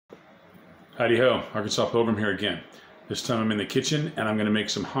Howdy ho, Arkansas Pilgrim here again. This time I'm in the kitchen and I'm going to make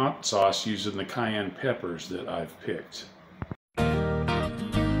some hot sauce using the cayenne peppers that I've picked.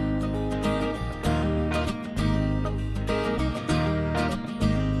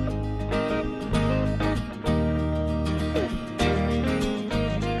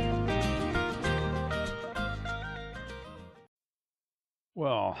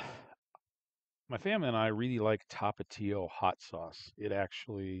 Well, my family and I really like Tapatío hot sauce. It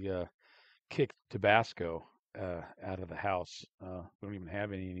actually kicked Tabasco out of the house. We don't even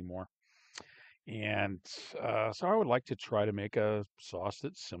have any anymore. And so I would like to try to make a sauce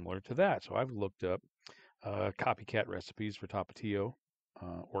that's similar to that. So I've looked up copycat recipes for Tapatío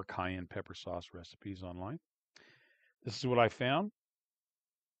or cayenne pepper sauce recipes online. This is what I found.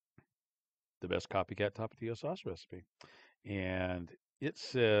 The best copycat Tapatío sauce recipe. And it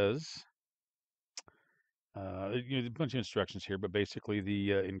says, a bunch of instructions here, but basically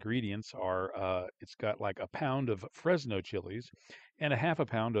the ingredients are, it's got like a pound of Fresno chilies and a half a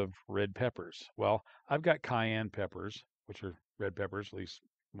pound of red peppers. Well, I've got cayenne peppers, which are red peppers, at least,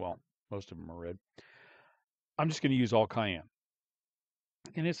 well, most of them are red. I'm just going to use all cayenne.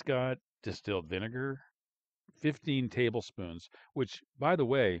 And it's got distilled vinegar, 15 tablespoons, which, by the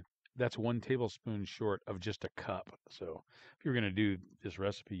way, that's 1 tablespoon short of just a cup. So if you're going to do this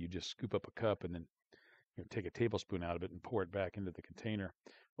recipe, you just scoop up a cup and then take a tablespoon out of it and pour it back into the container,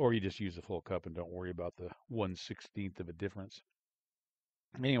 or you just use the full cup and don't worry about the 1/16 of a difference.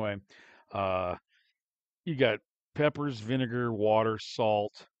 Anyway, you got peppers, vinegar, water,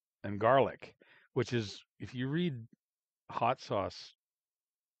 salt, and garlic, which is, if you read hot sauce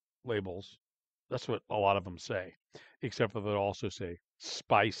labels, that's what a lot of them say, except for they also say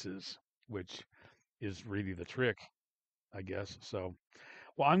spices, which is really the trick, I guess. So,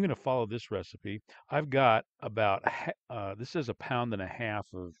 well, I'm going to follow this recipe. I've got about, this is 1.5 pounds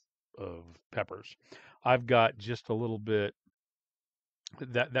of peppers. I've got just a little bit,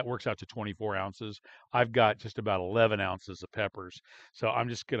 that works out to 24 ounces. I've got just about 11 ounces of peppers. So I'm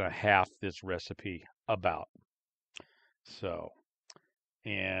just going to half this recipe about. So,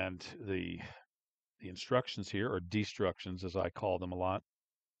 and the instructions here, or destructions as I call them a lot,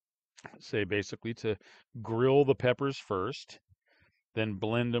 say basically to grill the peppers first, then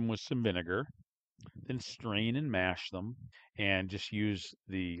blend them with some vinegar, then strain and mash them, and just use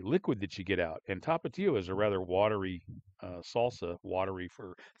the liquid that you get out. And Tapatío is a rather watery salsa, watery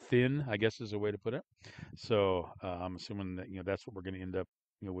for thin, I guess is a way to put it. So I'm assuming that that's what we're going to end up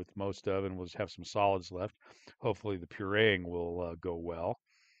with most of, and we'll just have some solids left. Hopefully the pureeing will go well,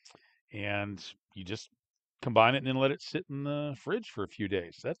 and you just combine it and then let it sit in the fridge for a few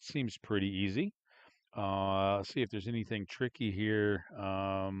days. That seems pretty easy. See if there's anything tricky here.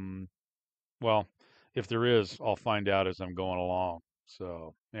 Well, if there is, I'll find out as I'm going along.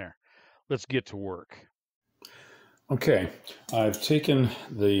 So there, let's get to work. Okay, I've taken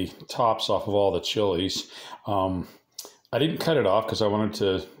the tops off of all the chilies. I didn't cut it off because I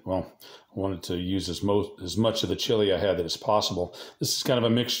wanted to use as much of the chili I had as possible. This is kind of a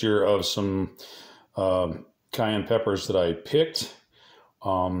mixture of some cayenne peppers that I picked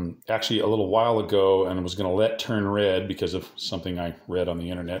actually a little while ago and was going to let turn red because of something I read on the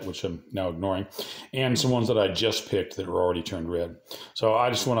internet, which I'm now ignoring, and some ones that I just picked that were already turned red. So I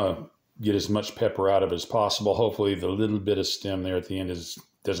just want to get as much pepper out of it as possible. Hopefully the little bit of stem there at the end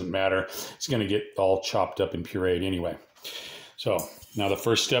doesn't matter. It's going to get all chopped up and pureed anyway. So now the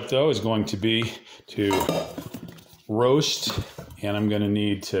first step though is going to be to roast, and I'm going to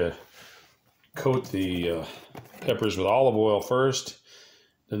need to coat the peppers with olive oil first.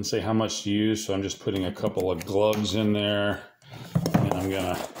 Doesn't say how much to use, so I'm just putting a couple of gloves in there, and I'm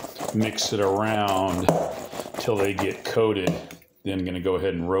going to mix it around till they get coated. Then I'm going to go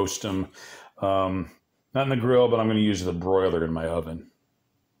ahead and roast them. Not in the grill, but I'm going to use the broiler in my oven.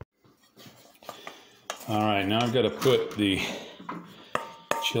 All right, now I've got to put the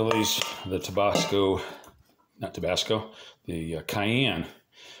chilies, the cayenne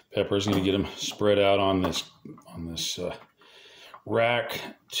peppers. I'm going to get them spread out on this rack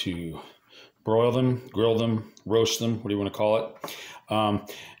to broil them, grill them, roast them, what do you want to call it?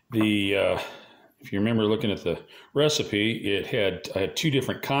 If you remember looking at the recipe, I had 2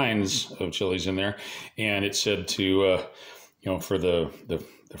 different kinds of chilies in there, and it said to for the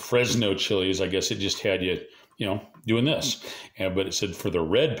Fresno chilies, I guess it just had you doing this, but it said for the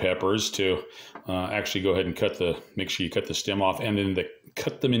red peppers to actually go ahead and make sure you cut the stem off, and then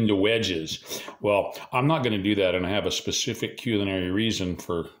cut them into wedges. Well, I'm not going to do that, and I have a specific culinary reason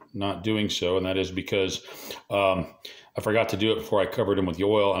for not doing so, and that is because I forgot to do it before I covered them with the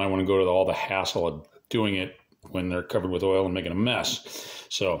oil, and I want to go to all the hassle of doing it when they're covered with oil and making a mess.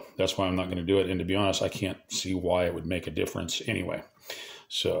 So that's why I'm not going to do it. And to be honest, I can't see why it would make a difference anyway.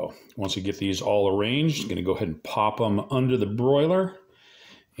 So once you get these all arranged, I'm going to go ahead and pop them under the broiler.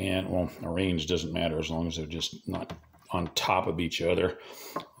 And, well, arranged doesn't matter as long as they're just not on top of each other.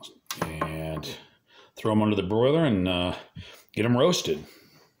 And throw them under the broiler and get them roasted.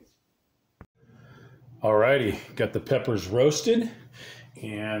 Alrighty, got the peppers roasted.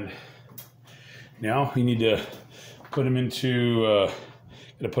 And now we need to put them into a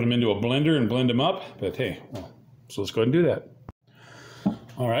blender and blend them up. But hey, well, so let's go ahead and do that.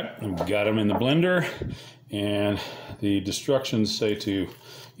 All right, I've got them in the blender, and the instructions say to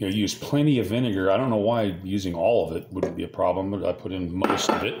use plenty of vinegar. I don't know why using all of it wouldn't be a problem, but I put in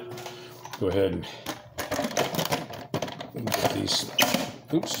most of it. Go ahead and get these.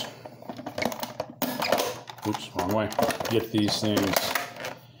 Oops, wrong way. Get these things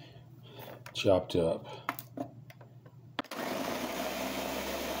chopped up.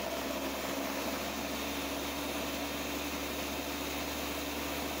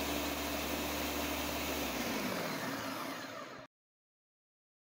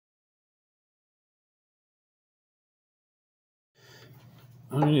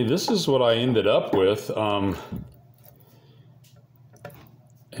 I mean, this is what I ended up with,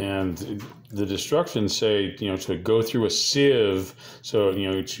 and the instructions say, to go through a sieve, so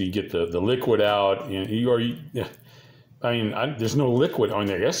to get the liquid out. And there's no liquid.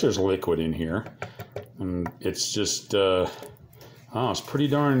 I guess there's liquid in here, and it's just, it's pretty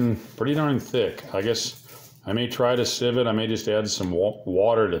darn thick. I guess I may try to sieve it. I may just add some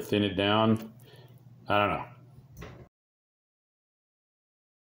water to thin it down. I don't know.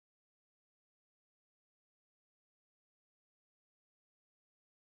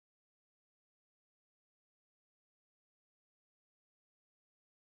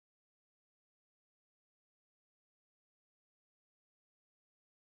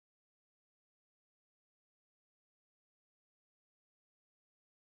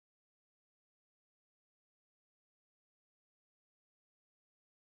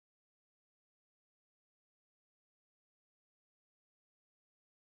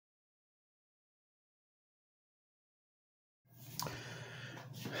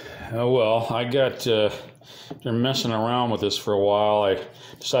 Oh well, I got after messing around with this for a while. I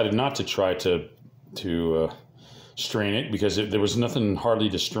decided not to try to strain it because there was nothing hardly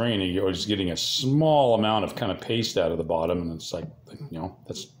to strain. You were just getting a small amount of kind of paste out of the bottom, and it's like,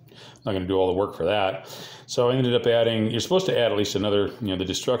 that's not going to do all the work for that. So I ended up adding. You're supposed to add at least another. The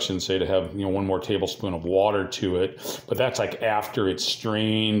instructions say to have 1 more tablespoon of water to it, but that's like after it's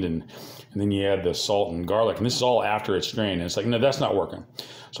strained, and then you add the salt and garlic, and this is all after it's strained. And it's like, no, that's not working.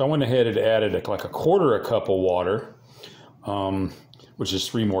 So I went ahead and added like a 1/4 cup of water, which is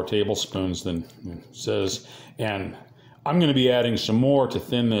 3 more tablespoons than it says. And I'm going to be adding some more to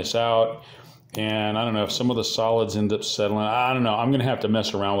thin this out. And I don't know if some of the solids end up settling. I don't know. I'm going to have to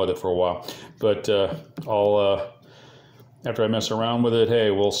mess around with it for a while. But after I mess around with it,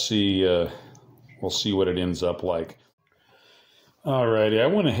 hey, we'll see what it ends up like. Alrighty, I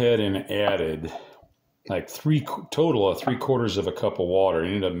went ahead and added like 3/4 of a cup of water. I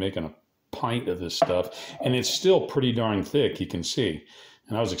ended up making a pint of this stuff, and it's still pretty darn thick, you can see.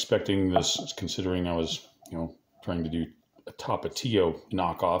 And I was expecting this, considering I was, trying to do a Tapatío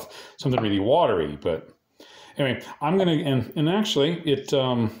knockoff, something really watery. But anyway, I'm gonna and actually it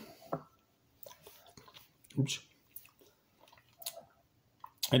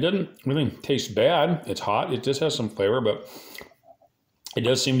it doesn't really taste bad. It's hot. It just has some flavor, but it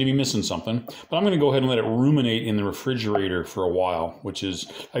does seem to be missing something. But I'm going to go ahead and let it ruminate in the refrigerator for a while, which is,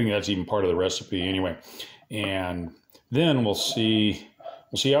 I think that's even part of the recipe anyway. And then we'll see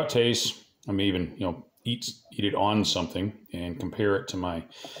how it tastes. I may even, eat it on something and compare it to my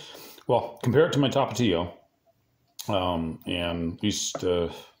Tapatío, and at least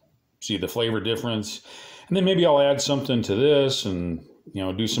see the flavor difference. And then maybe I'll add something to this and,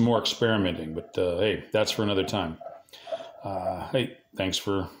 do some more experimenting. But hey, that's for another time. Hey, thanks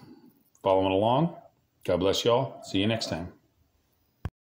for following along. God bless y'all. See you next time.